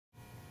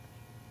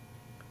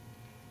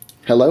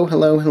Hello,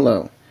 hello,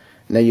 hello.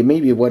 Now you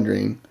may be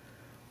wondering,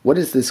 what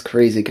is this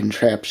crazy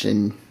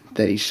contraption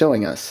that he's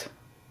showing us?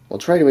 Well,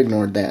 try to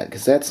ignore that,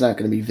 because that's not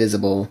going to be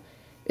visible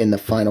in the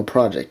final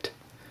project.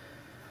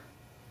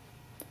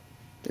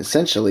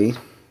 Essentially,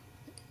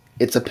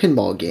 it's a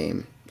pinball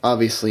game.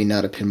 Obviously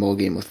not a pinball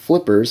game with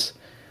flippers,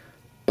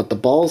 but the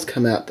balls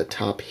come out the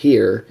top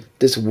here.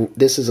 This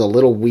is a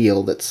little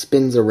wheel that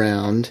spins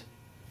around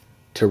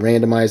to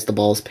randomize the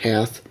ball's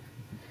path,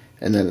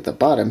 and then at the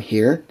bottom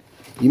here,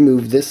 you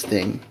move this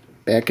thing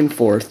back and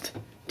forth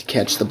to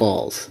catch the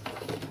balls.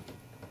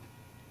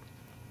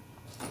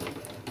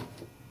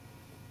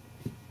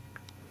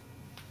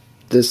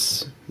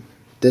 This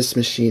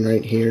machine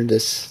right here,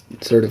 this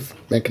sort of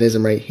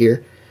mechanism right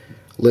here,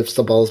 lifts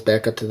the balls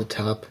back up to the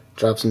top,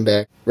 drops them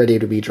back, ready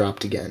to be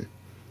dropped again.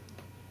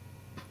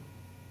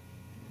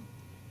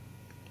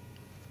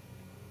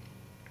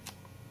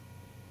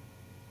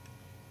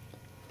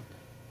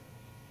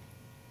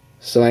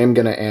 So I am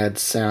going to add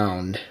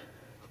sound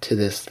to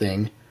this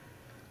thing.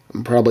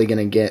 I'm probably going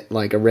to get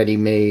like a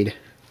ready-made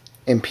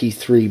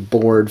MP3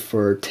 board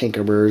for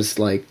tinkerers,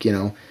 like, you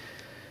know,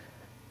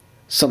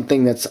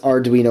 something that's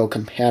Arduino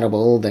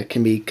compatible that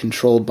can be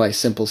controlled by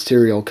simple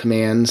serial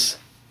commands.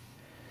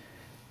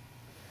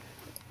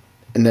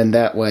 And then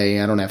that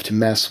way I don't have to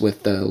mess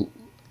with the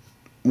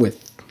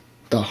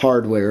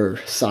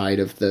hardware side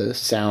of the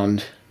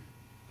sound.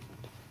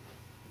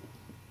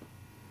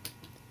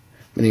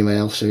 Anyway,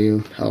 I'll show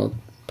you how it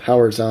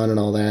powers on and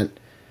all that.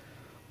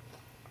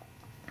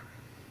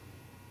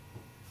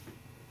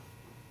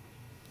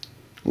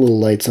 Little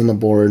lights on the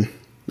board.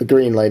 The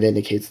green light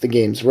indicates the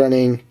game's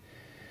running.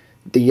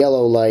 The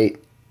yellow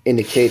light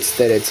indicates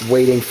that it's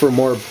waiting for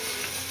more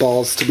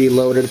balls to be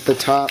loaded at the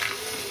top.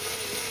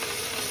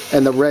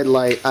 And the red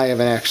light I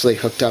haven't actually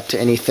hooked up to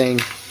anything.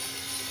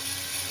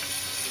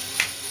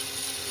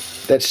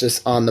 That's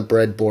just on the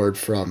breadboard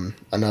from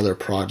another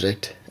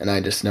project, and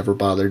I just never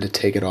bothered to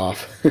take it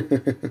off.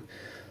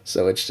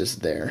 So it's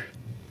just there.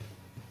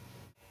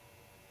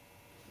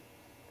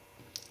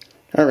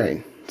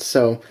 Alright,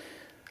 so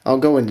I'll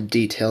go into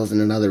details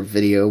in another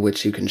video,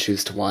 which you can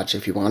choose to watch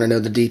if you want to know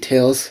the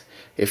details.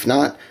 If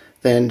not,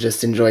 then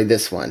just enjoy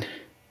this one.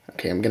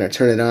 Okay, I'm going to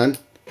turn it on.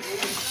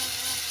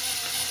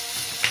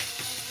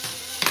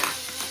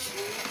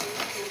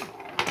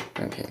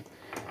 Okay.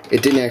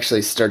 It didn't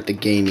actually start the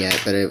game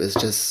yet, but it was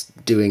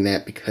just doing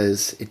that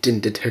because it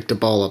didn't detect a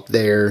ball up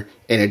there,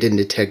 and it didn't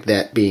detect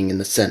that being in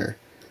the center.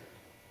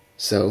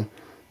 So,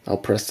 I'll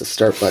press the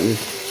start button.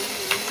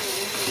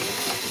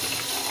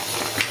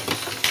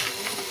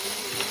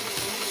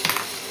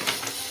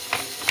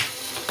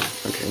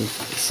 Okay,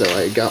 so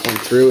I got one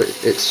through.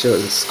 It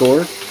shows a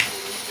score.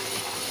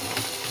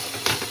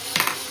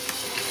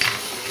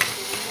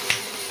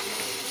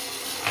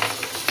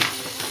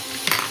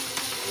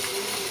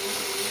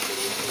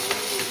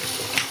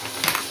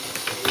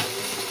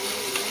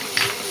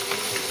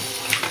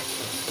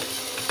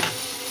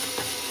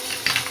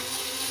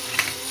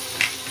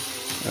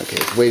 Okay,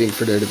 it's waiting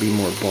for there to be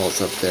more balls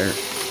up there.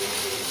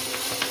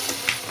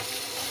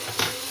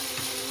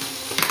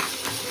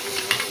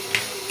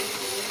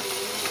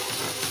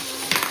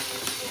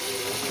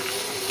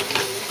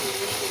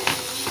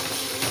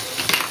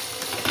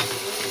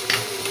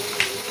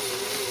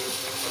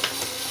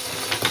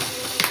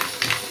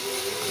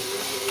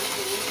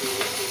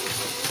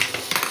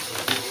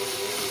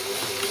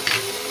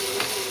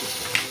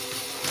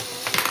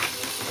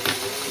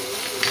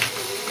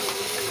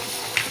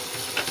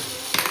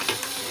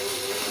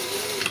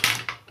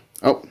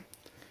 Oh,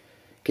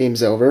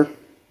 game's over.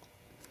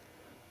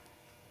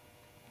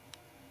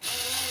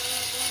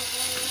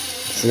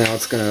 So now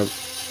it's going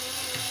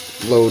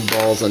to load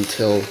balls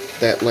until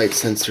that light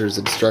sensor is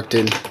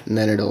obstructed, and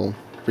then it'll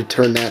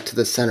return that to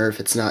the center if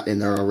it's not in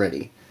there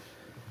already.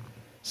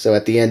 So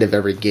at the end of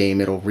every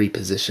game, it'll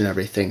reposition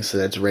everything so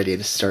that it's ready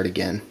to start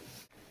again.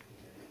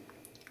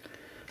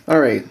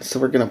 Alright, so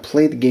we're going to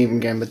play the game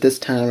again, but this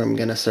time I'm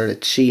going to sort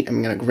of cheat.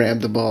 I'm going to grab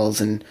the balls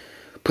and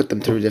put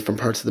them through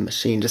different parts of the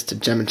machine just to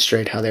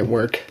demonstrate how they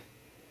work.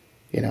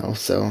 You know,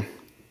 so...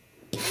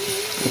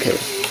 Okay.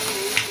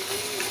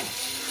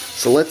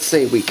 So let's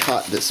say we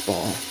caught this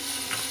ball.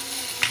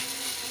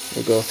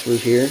 We'll go through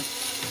here.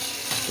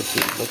 If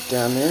you look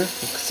down there,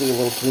 you can see a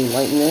little green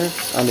light in there.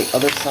 On the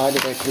other side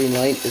of that green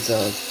light is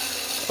a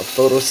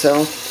photo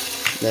cell.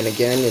 And then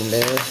again in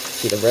there,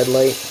 see the red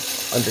light?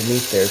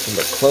 Underneath there, if you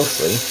look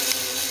closely.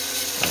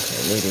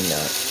 Okay, maybe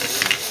not.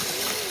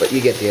 But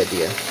you get the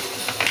idea.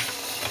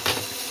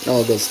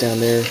 All goes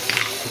down there.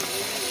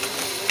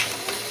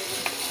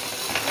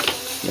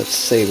 Let's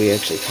say we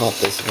actually caught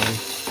this one.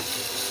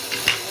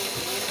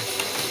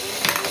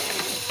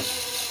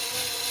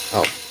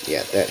 Oh,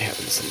 yeah, that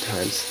happens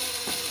sometimes.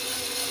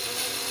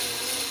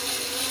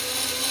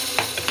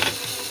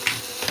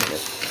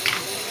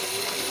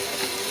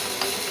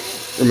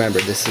 Remember,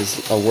 this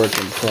is a work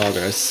in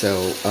progress,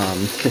 so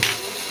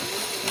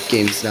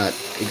game's not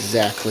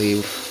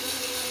exactly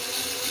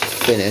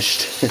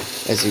finished,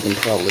 as you can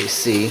probably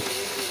see.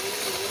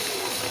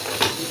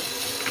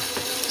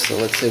 So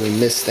let's say we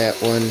missed that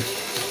one.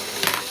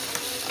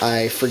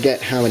 I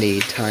forget how many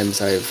times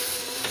I've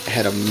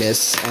had a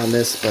miss on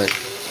this, but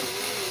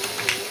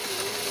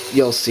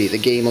you'll see. The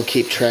game will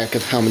keep track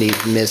of how many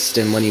you've missed,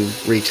 and when you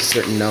reach a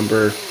certain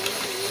number,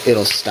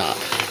 it'll stop.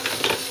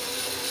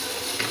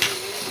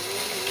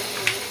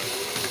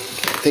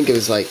 I think it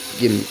was like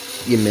you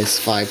miss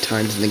 5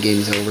 times and the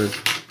game's over.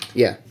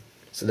 Yeah.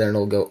 So then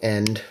it'll go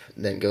end,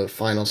 then go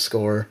final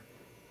score.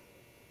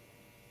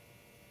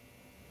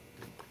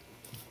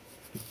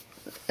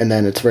 And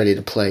then it's ready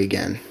to play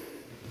again.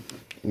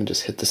 You can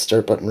just hit the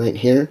start button right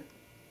here.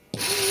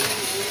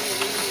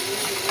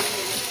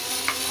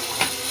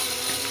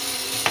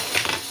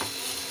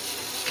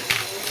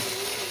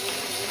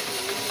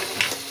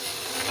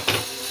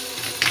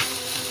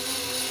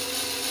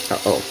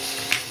 Uh-oh.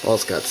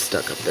 Balls got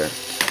stuck up there.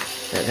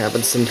 That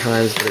happens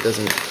sometimes, but it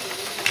doesn't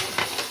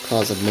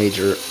cause a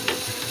major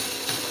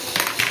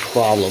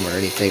problem or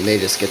anything. They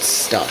just get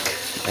stuck,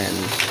 and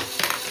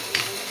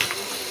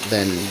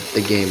then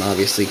the game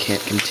obviously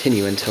can't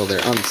continue until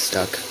they're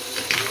unstuck.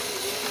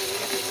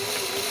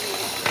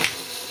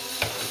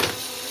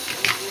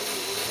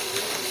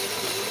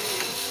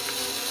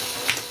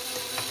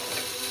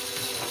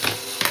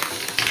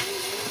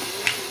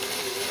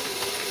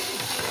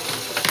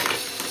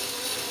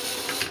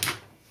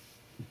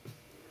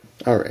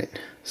 Alright,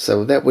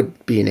 so that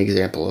would be an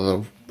example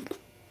of a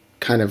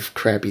kind of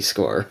crappy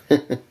score.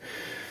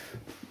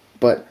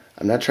 But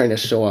I'm not trying to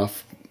show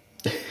off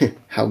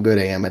how good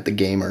I am at the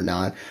game or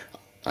not.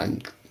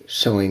 I'm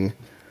showing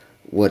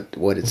what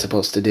it's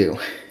supposed to do.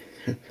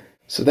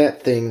 So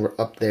that thing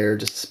up there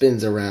just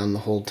spins around the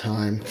whole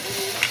time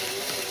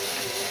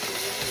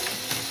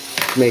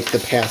to make the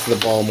path of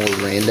the ball more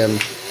random.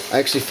 I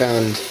actually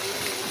found...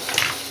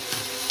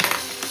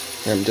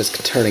 I'm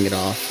just turning it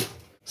off.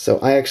 So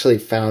I actually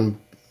found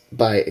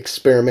by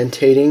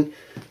experimentating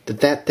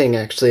that thing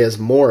actually has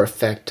more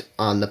effect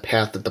on the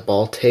path that the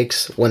ball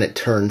takes when it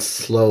turns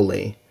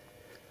slowly.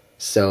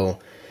 So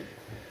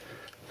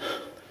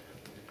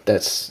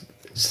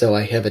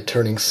I have it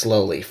turning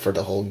slowly for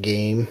the whole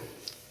game,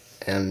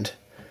 and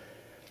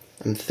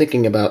I'm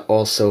thinking about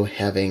also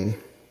having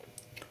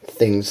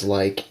things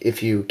like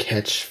if you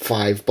catch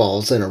 5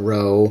 balls in a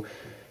row,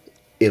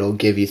 it'll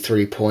give you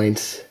 3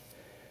 points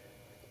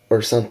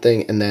or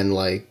something, and then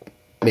like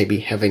maybe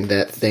having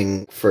that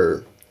thing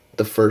for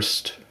the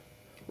first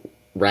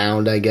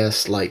round, I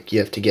guess, like you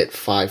have to get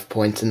 5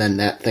 points and then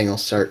that thing will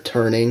start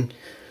turning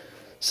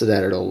so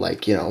that it'll,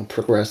 like, you know,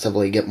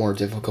 progressively get more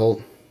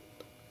difficult.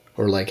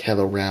 Or like have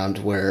a round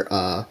where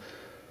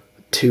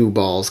 2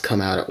 balls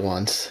come out at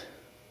once,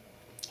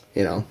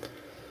 you know.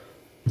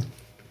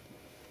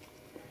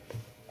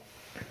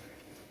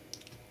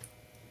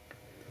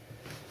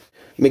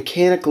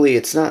 Mechanically,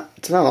 it's not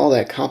all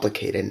that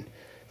complicated.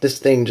 This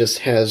thing just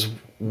has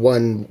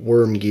one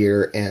worm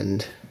gear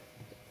and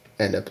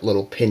a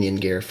little pinion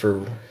gear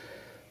for,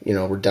 you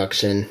know,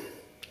 reduction.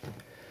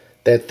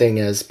 That thing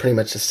has pretty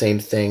much the same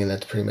thing, and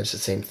that's pretty much the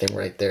same thing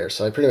right there.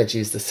 So I pretty much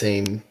use the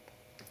same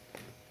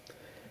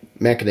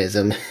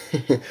mechanism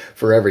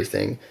for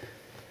everything.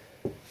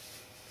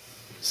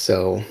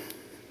 So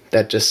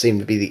that just seemed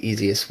to be the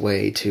easiest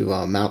way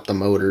to mount the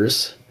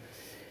motors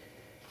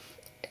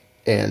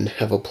and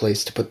have a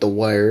place to put the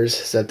wires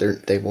so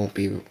that they won't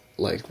be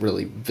like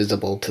really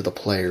visible to the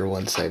player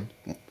once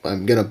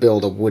I'm gonna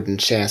build a wooden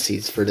chassis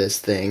for this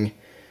thing.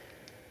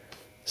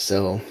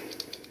 So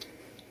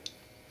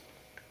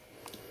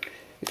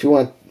if you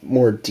want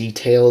more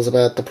details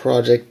about the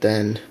project,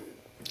 then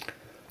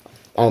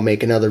I'll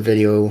make another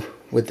video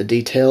with the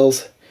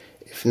details.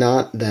 If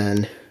not,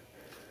 then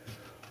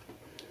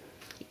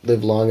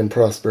live long and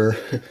prosper.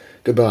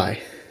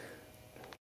 Goodbye.